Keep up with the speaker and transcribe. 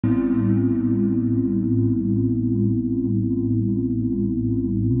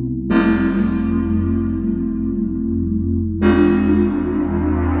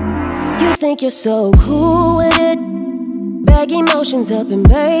think you're so cool with it. Bag emotions up and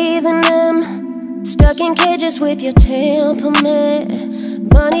bathe in them. Stuck in cages with your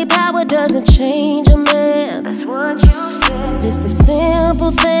temperament. Money power doesn't change a man. That's what you said. It's the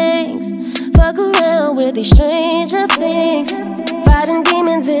simple things. Fuck around with these stranger things. Fighting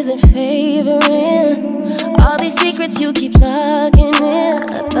demons isn't favoring. All these secrets you keep plugging in.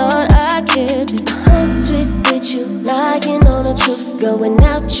 I thought I kept it 100 with you, lying on the truth, going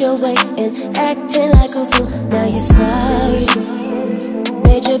out your way and acting like a fool. Now you're sorry,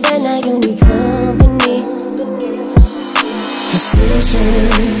 made your bed, now you need company.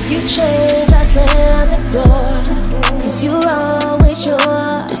 Decision, you change, I slam the door, cause you wrong with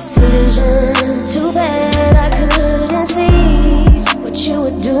your decision. Too bad I couldn't see what you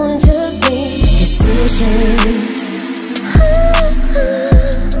were doing to me. Decisions,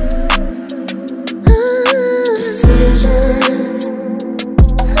 decisions.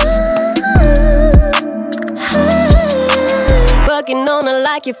 Fucking on her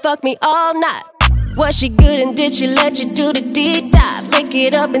like you fucked me all night. Was she good and did she let you do the deep dive? Lick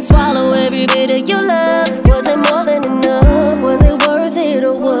it up and swallow every bit of your love. Was it more than enough? Was it worth it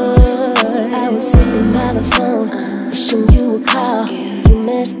or what? I was sitting by the phone, wishing you would call. You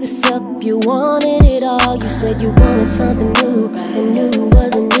messed this up, you wanted it all. You said you wanted something new, and new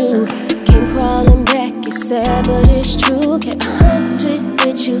wasn't new. Came crawling back, it's sad but it's true. Kept 100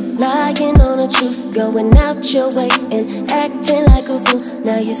 with you, lying on the truth, going out your way and acting like a fool.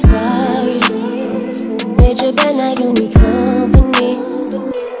 Now you're sorry, made your bed, now you need company.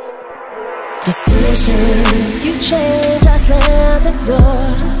 Decision, you change, I slam the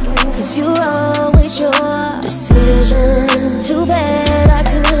door, cause you wrong with your decision. Too bad I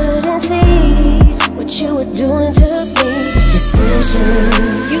couldn't see what you were doing to me.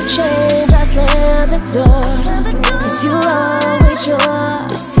 Decision, you change, I slam the door,